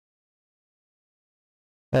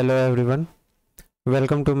Hello everyone,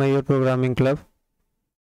 welcome to my Your Programming Club.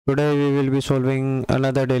 Today we will be solving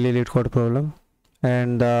another daily Leetcode problem,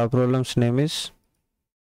 and the problem's name is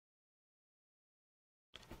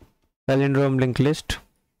Palindrome linked list.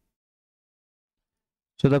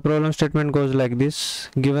 So the problem statement goes like this: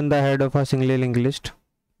 given the head of a singly linked list,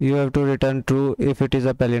 you have to return true if it is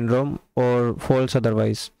a palindrome or false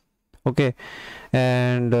otherwise. Okay,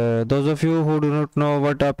 and those of you who do not know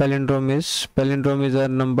what a palindrome is a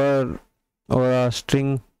number or a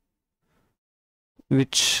string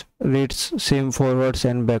which reads same forwards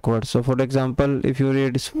and backwards. So for example, if you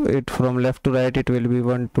read it from left to right, it will be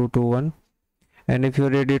 1 2 2 1, and if you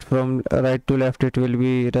read it from right to left, it will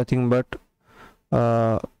be nothing but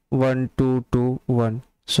 1 2 2 1.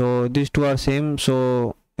 So these two are same,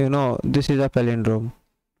 so this is a palindrome.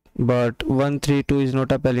 But 132 is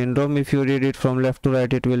not a palindrome. If you read it from left to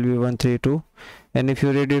right, it will be 132, and if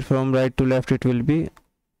you read it from right to left, it will be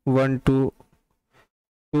 1 2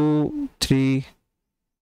 2 3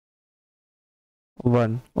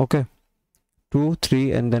 1. Okay, 2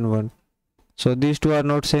 3 and then 1. So these two are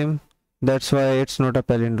not same, that's why it's not a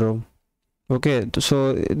palindrome. Okay,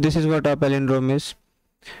 so this is what a palindrome is.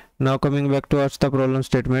 Now coming back to us the problem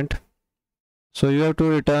statement, so you have to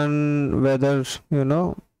return whether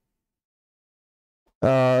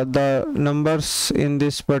the numbers in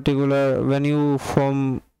this particular, when you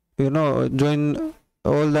form join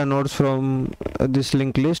all the nodes from this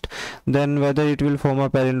linked list, then whether it will form a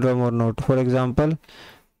palindrome or not. For example,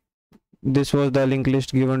 this was the linked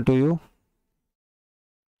list given to you.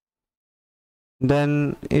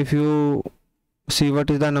 Then if you see what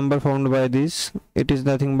is the number found by this, it is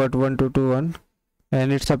nothing but 1 2 2 1,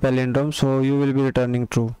 and it's a palindrome, so you will be returning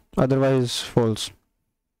true, otherwise false.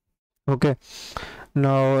 Okay,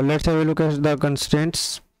 now let's have a look at the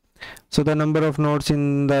constraints. So the number of nodes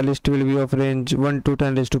in the list will be of range 1 to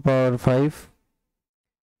 10 raised to power 5,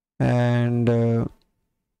 and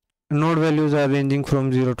node values are ranging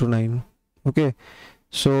from 0 to 9. Okay,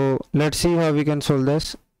 so let's see how we can solve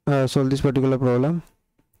this particular problem.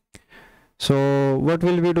 So what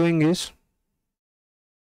we'll be doing is,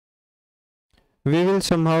 we will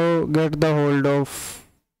somehow get the hold of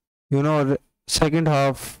second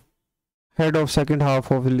half, head of second half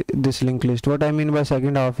of this linked list. What I mean by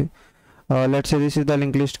second half, let's say this is the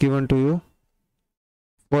linked list given to you.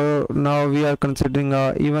 For now we are considering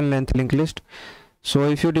a even length linked list. So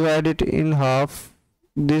if you divide it in half,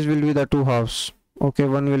 this will be the two halves. Okay,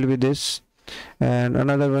 one will be this and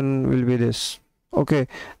another one will be this. Okay,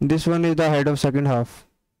 this one is the head of second half.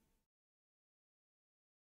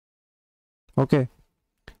 Okay,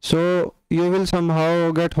 so you will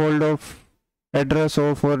somehow get hold of address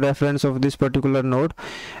of or reference of this particular node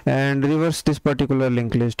and reverse this particular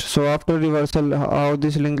linked list. So after reversal, how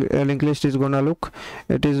this linked list is gonna look,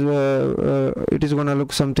 it is gonna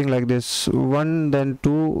look something like this: 1 then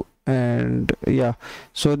 2, and yeah,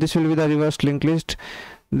 so this will be the reversed linked list.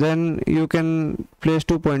 Then you can place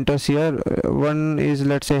two pointers here. One is,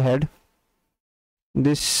 let's say, head,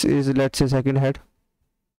 this is, let's say, second head.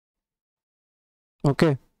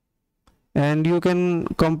 Okay, and you can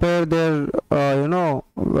compare their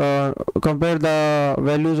compare the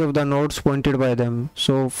values of the nodes pointed by them.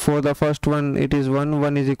 So for the first one, it is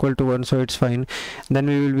 1 is equal to 1, so it's fine. Then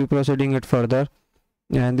we will be proceeding it further,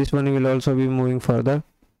 and this one will also be moving further.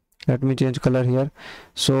 Let me change color here.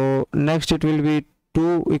 So next it will be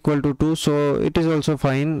 2 equal to 2, so it is also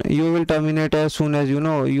fine. You will terminate as soon as you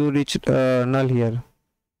reach null here.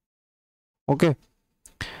 Okay,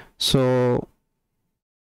 so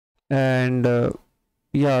and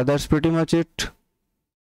yeah, that's pretty much it.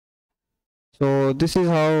 So this is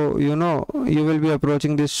how you will be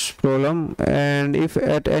approaching this problem. And if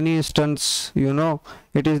at any instance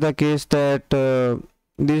it is the case that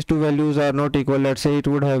these two values are not equal, let's say it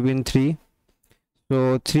would have been 3,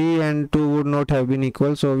 so 3 and 2 would not have been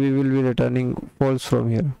equal, so we will be returning false from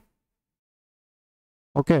here.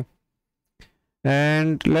 Okay,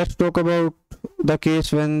 and let's talk about the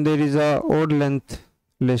case when there is a odd length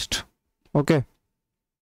list. Okay,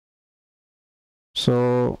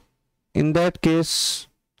 so in that case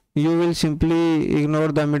you will simply ignore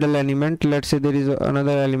the middle element. Let's say there is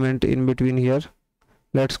another element in between here,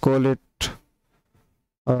 let's call it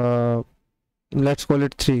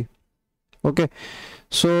 3. Okay,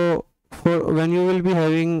 so for when you will be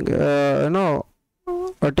having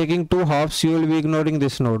taking two halves, you will be ignoring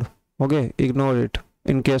this node. Okay, ignore it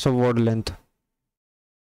in case of odd length.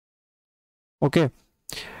 Okay,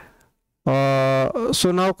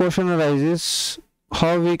 so now question arises,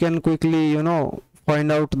 how we can quickly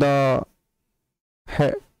find out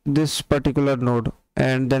this particular node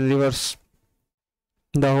and then reverse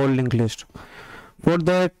the whole linked list. For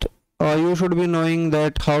that, you should be knowing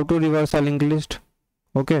that how to reverse a linked list.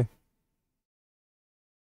 Okay,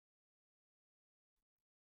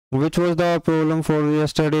 which was the problem for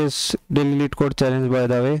yesterday's daily Leetcode challenge, by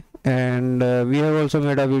the way, and we have also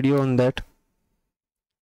made a video on that.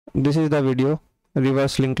 This is the video,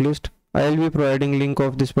 reverse linked list. I will be providing link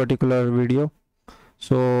of this particular video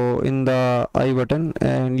so in the I button,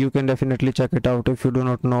 and you can definitely check it out if you do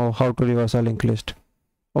not know how to reverse a linked list.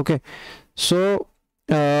 Okay, so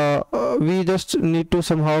we just need to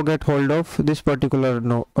somehow get hold of this particular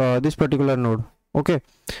node. Okay,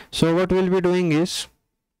 so what we'll be doing is,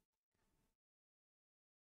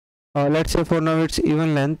 let's say for now it's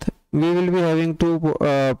even length. We will be having two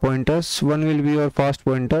pointers. One will be your fast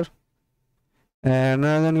pointer and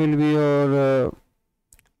another will be your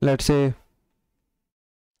let's say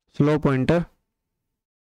slow pointer.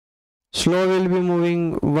 Slow will be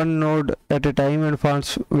moving one node at a time and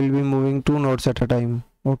fast will be moving two nodes at a time.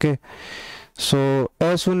 Okay, so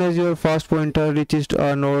as soon as your fast pointer reaches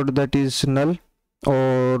a node that is null,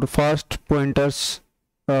 or fast pointers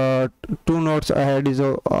two nodes ahead is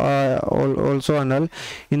also a null,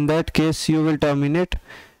 in that case you will terminate,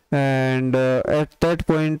 and at that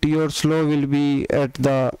point your slow will be at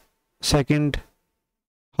the second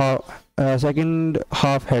half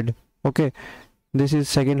head. Okay, this is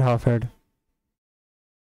second half head.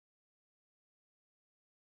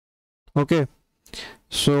 Okay,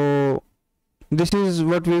 so this is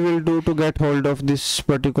what we will do to get hold of this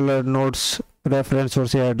particular node's reference or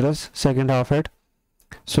say address, second half head.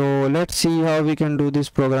 So let's see how we can do this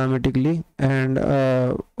programmatically, and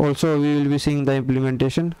also we will be seeing the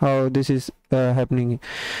implementation, how this is happening.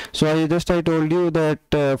 So I told you that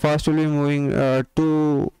fast will be moving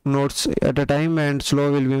two nodes at a time and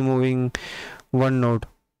slow will be moving one node.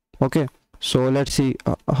 Okay, so let's see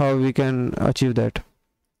how we can achieve that.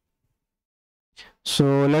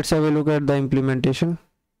 So let's have a look at the implementation.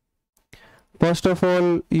 First of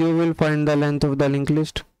all, you will find the length of the linked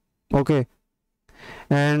list. Okay,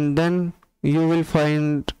 and then you will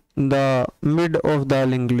find the mid of the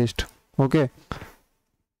linked list. Okay,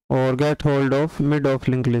 or get hold of mid of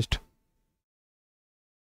linked list.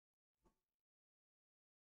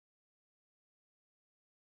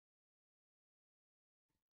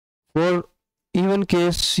 For even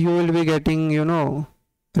case you will be getting, you know,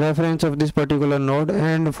 reference of this particular node,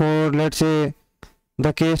 and for let's say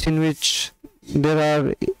the case in which there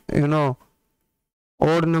are, you know,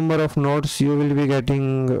 odd number of nodes, you will be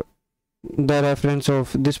getting the reference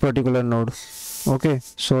of this particular node. Okay,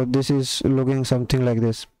 so this is looking something like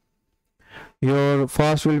this. Your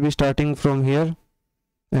fast will be starting from here,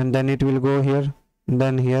 and then it will go here,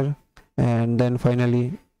 then here, and then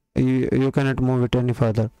finally you cannot move it any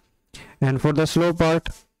further. And for the slow part,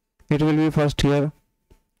 it will be first here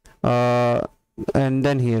and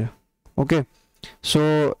then here. Okay,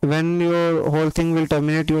 so when your whole thing will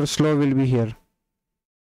terminate, your slow will be here.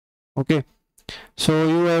 Okay, so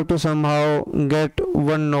you have to somehow get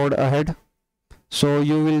one node ahead, so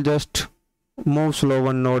you will just move slow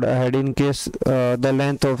one node ahead in case the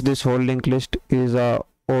length of this whole linked list is a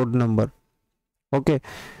odd number. Okay,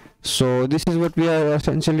 so this is what we are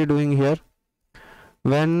essentially doing here.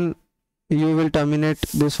 When you will terminate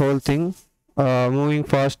this whole thing, moving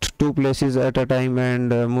fast two places at a time and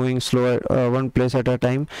moving slow one place at a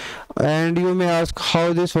time, and you may ask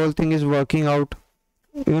how this whole thing is working out.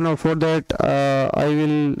 You know, for that I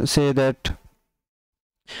will say that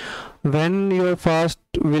when your fast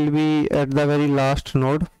will be at the very last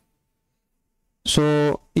node,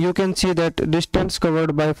 so you can see that distance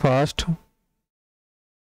covered by fast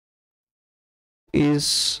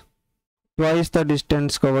is twice the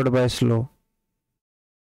distance covered by slow.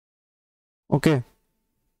 Okay,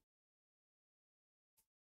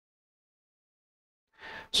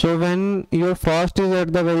 so when your fast is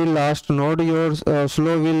at the very last node, your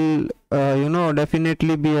slow will you know,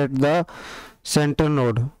 definitely be at the center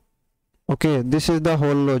node. Okay, this is the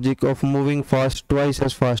whole logic of moving fast twice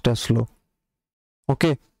as fast as slow.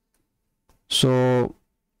 Okay, so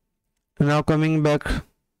now coming back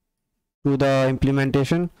to the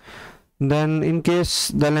implementation, then in case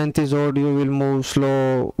the length is odd, you will move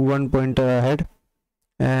slow one pointer ahead,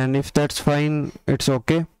 and if that's fine, it's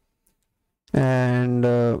okay, and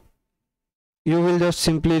you will just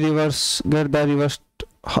simply get the reversed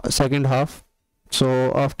second half.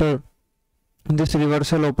 So after this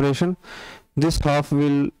reversal operation, this half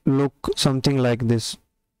will look something like this.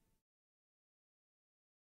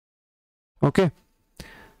 Okay,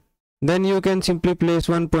 then you can simply place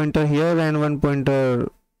one pointer here and one pointer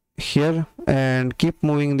here and keep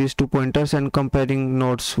moving these two pointers and comparing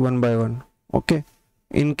nodes one by one. Okay,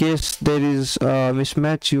 In case there is a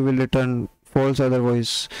mismatch, you will return false,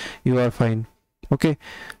 otherwise you are fine. Okay,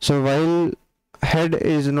 so while head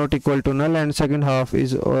is not equal to null and second half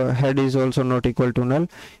is head is also not equal to null,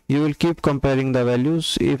 you will keep comparing the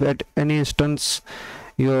values. If at any instance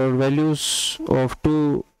your values of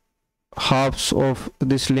two halves of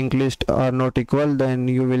this linked list are not equal, then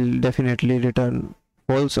you will definitely return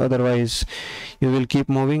false, otherwise you will keep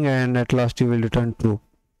moving and at last you will return true.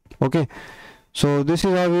 Okay, so this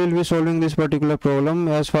is how we will be solving this particular problem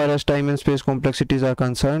as far as time and space complexities are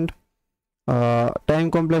concerned.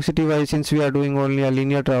 Time complexity wise, since we are doing only a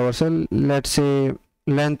linear traversal, let's say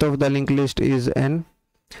length of the linked list is n,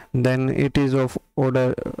 then it is of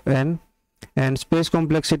order n. And space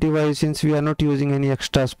complexity wise, since we are not using any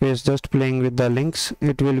extra space, just playing with the links,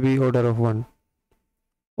 it will be order of 1.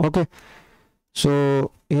 Okay,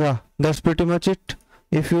 so yeah, that's pretty much it.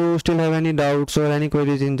 If you still have any doubts or any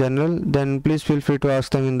queries in general, then please feel free to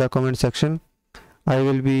ask them in the comment section. I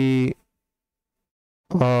will be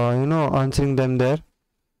answering them there.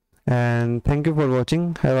 And thank you for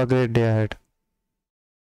watching. Have a great day ahead.